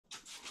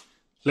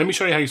Let me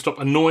show you how you stop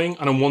annoying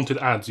and unwanted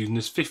ads using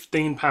this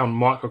 £15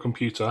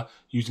 microcomputer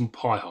using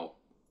Pi-hole.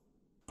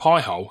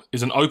 Pi-hole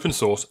is an open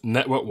source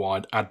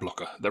network-wide ad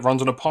blocker that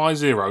runs on a Pi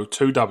Zero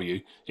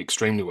 2W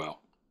extremely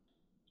well.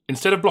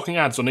 Instead of blocking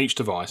ads on each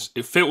device,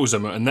 it filters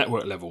them at a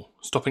network level,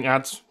 stopping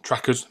ads,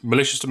 trackers,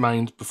 malicious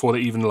domains before they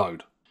even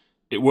load.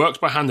 It works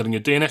by handling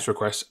your DNS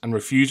requests and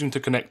refusing to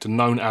connect to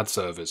known ad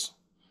servers.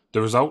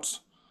 The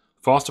results?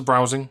 Faster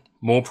browsing,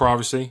 more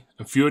privacy,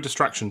 and fewer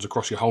distractions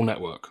across your whole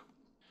network.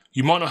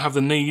 You might not have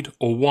the need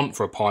or want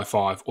for a Pi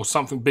 5 or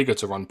something bigger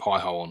to run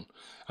Pi-hole on,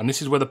 and this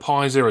is where the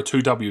Pi Zero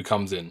 2W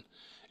comes in.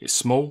 It's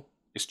small,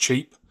 it's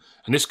cheap,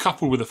 and this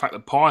coupled with the fact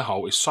that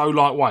Pi-hole is so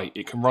lightweight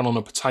it can run on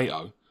a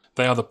potato,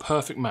 they are the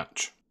perfect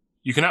match.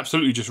 You can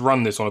absolutely just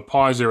run this on a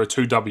Pi Zero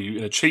 2W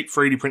in a cheap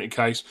 3D printed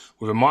case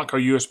with a micro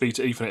USB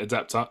to Ethernet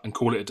adapter and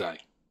call it a day.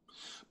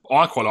 But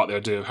I quite like the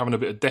idea of having a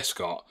bit of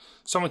desk art,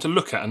 something to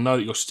look at and know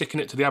that you're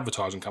sticking it to the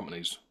advertising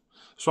companies.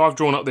 So I've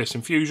drawn up this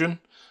in Fusion,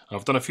 and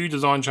I've done a few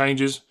design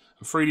changes,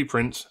 3D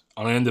prints,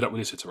 and I ended up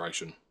with this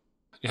iteration.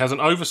 It has an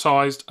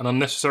oversized and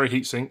unnecessary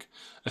heatsink,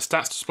 a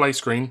stats display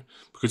screen,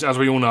 because as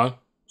we all know,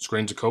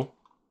 screens are cool.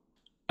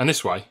 And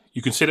this way,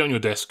 you can sit it on your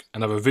desk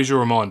and have a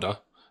visual reminder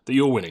that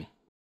you're winning.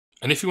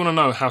 And if you want to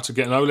know how to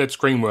get an OLED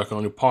screen working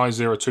on your Pi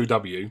Zero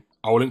 2W,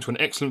 I will link to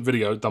an excellent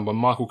video done by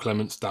Michael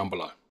Clements down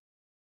below.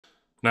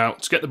 Now,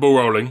 to get the ball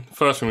rolling, the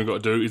first thing we've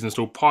got to do is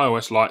install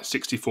PiOS Lite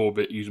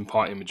 64-bit using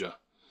PiImager.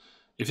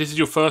 If this is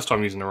your first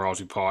time using a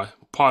Raspberry Pi,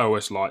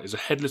 PiOS Lite is a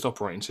headless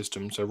operating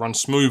system, so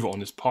runs smoother on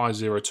this Pi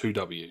Zero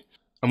 2W,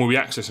 and we'll be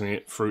accessing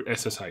it through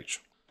SSH.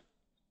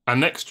 And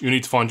next, you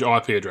need to find your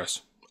IP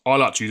address. I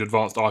like to use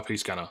Advanced IP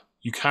Scanner.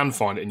 You can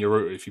find it in your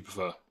router if you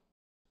prefer.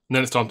 And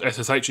then it's time to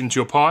SSH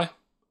into your Pi,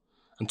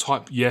 and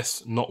type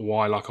yes, not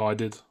Y like I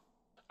did.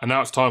 And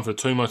now it's time for the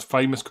two most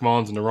famous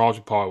commands in the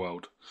Raspberry Pi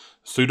world.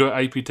 Sudo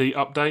apt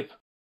update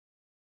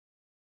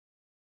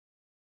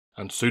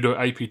and sudo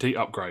apt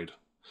upgrade.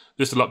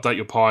 This will update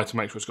your Pi to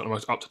make sure it's got the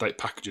most up-to-date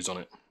packages on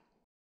it.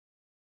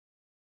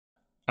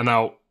 And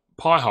now,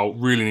 Pi-hole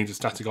really needs a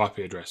static IP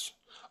address.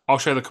 I'll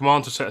show the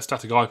command to set a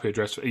static IP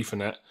address for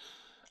Ethernet,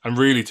 and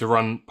really to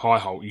run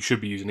Pi-hole you should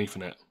be using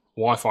Ethernet.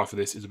 Wi-Fi for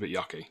this is a bit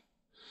yucky.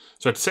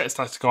 So to set a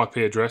static IP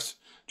address,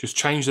 just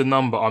change the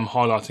number I'm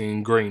highlighting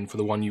in green for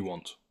the one you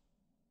want.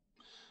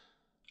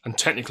 And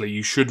technically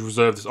you should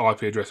reserve this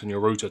IP address in your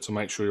router to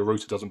make sure your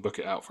router doesn't book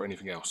it out for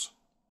anything else.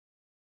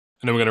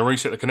 And then we're going to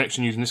reset the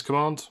connection using this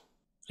command.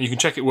 And you can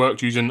check it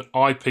worked using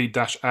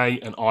IP-A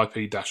and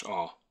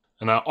IP-R.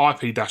 And now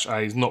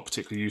IP-A is not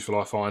particularly useful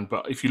I find,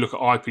 but if you look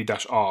at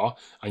IP-R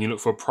and you look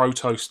for a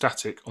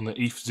proto-static on the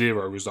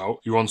ETH0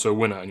 result, you're onto a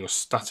winner and your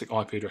static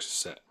IP address is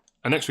set.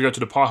 And next we go to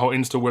the Pi-hole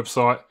install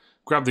website,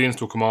 grab the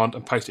install command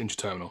and paste it into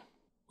your terminal.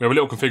 We have a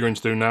little configuring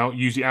to do now.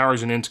 Use the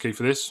arrows and enter key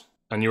for this,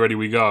 and you're ready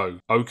we go.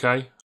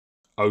 OK,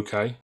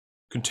 OK.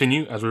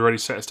 Continue as we already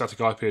set a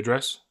static IP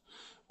address.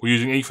 We're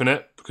using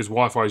Ethernet because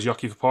Wi-Fi is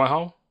yucky for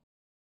Pi-hole.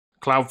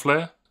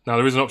 Cloudflare. Now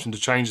there is an option to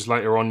change this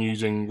later on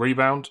using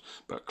Rebound,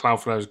 but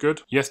Cloudflare is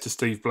good. Yes to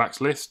Steve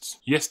Black's lists.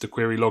 Yes to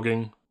query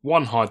logging.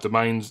 One hide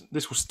domains.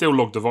 This will still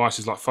log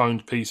devices like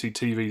phones, PC,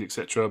 TVs,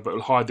 etc., but it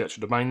will hide the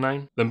actual domain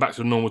name. Then back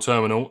to the normal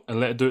terminal and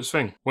let it do its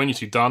thing. When you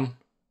see done,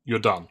 you're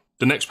done.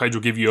 The next page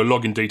will give you your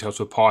login details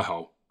for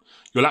Pi-hole.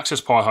 You'll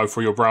access Pi-hole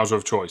through your browser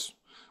of choice,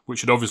 which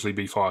should obviously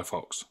be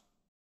Firefox.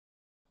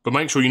 But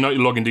make sure you note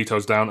your login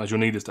details down as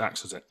you'll need this to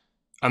access it.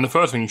 And the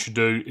first thing you should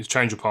do is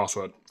change your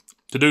password.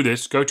 To do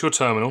this, go to your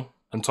terminal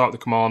and type the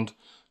command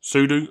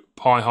sudo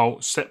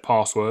pi-hole set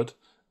password.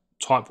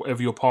 Type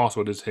whatever your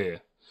password is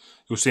here.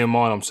 You'll see in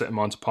mine I'm setting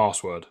mine to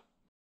password.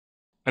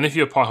 And if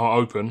you have Pi-hole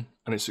open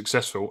and it's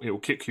successful, it will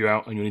kick you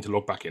out and you'll need to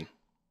log back in.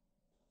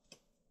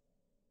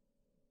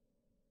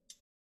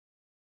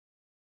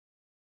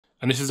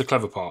 And this is the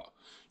clever part.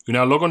 You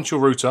now log onto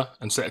your router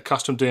and set a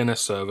custom DNS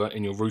server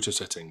in your router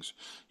settings.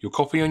 You'll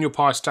copy on your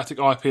Pi static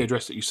IP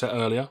address that you set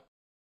earlier.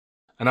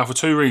 And now for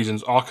two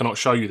reasons I cannot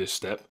show you this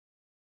step.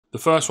 The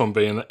first one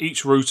being that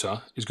each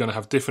router is going to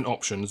have different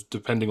options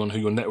depending on who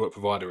your network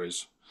provider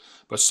is.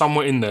 But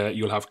somewhere in there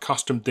you'll have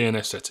custom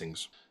DNS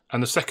settings.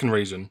 And the second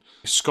reason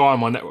is Sky,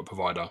 my network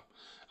provider,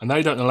 and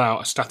they don't allow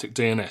a static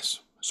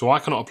DNS. So I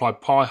cannot apply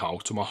Pi-hole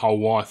to my whole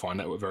Wi-Fi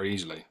network very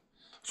easily.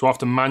 So I have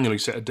to manually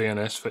set a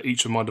DNS for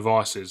each of my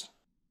devices.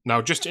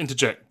 Now just to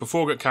interject,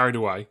 before I get carried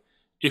away,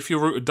 if your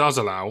router does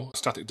allow a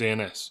static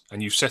DNS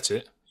and you've set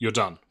it, you're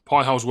done.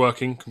 Pi-hole's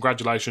working,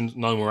 congratulations,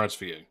 no more ads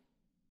for you.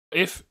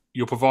 If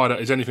your provider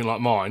is anything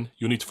like mine,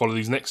 you'll need to follow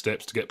these next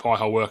steps to get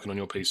Pi-hole working on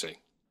your PC.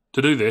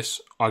 To do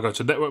this, I go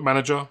to Network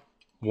Manager,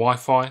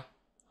 Wi-Fi,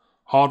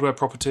 Hardware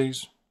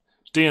Properties,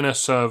 DNS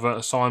Server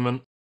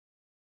Assignment,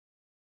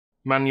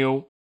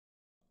 Manual,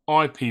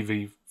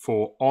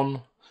 IPv4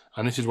 on,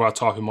 and this is where I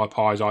type in my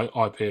Pi's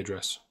IP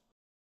address.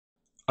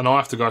 And I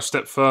have to go a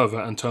step further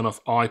and turn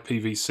off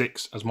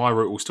IPv6 as my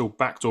router will still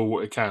backdoor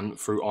what it can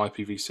through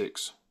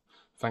IPv6.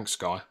 Thanks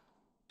Sky.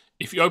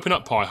 If you open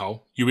up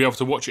Pi-hole, you'll be able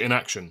to watch it in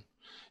action.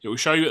 It will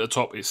show you at the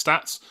top its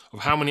stats of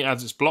how many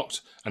ads it's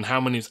blocked and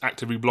how many it's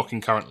actively blocking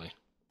currently.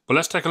 But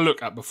let's take a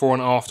look at before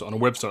and after on a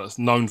website that's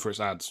known for its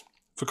ads.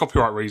 For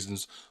copyright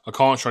reasons, I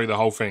can't show you the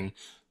whole thing,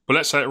 but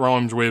let's say it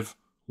rhymes with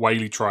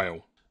Whaley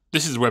Trail.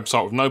 This is a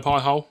website with no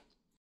Pi-hole,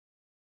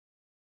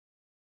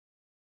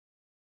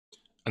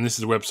 and this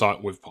is a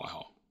website with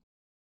Pi-hole.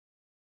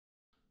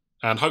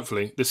 And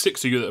hopefully, the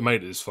 6 of you that have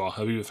made it this far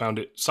have either found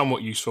it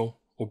somewhat useful,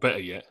 or better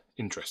yet,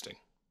 interesting.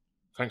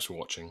 Thanks for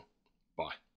watching. Bye.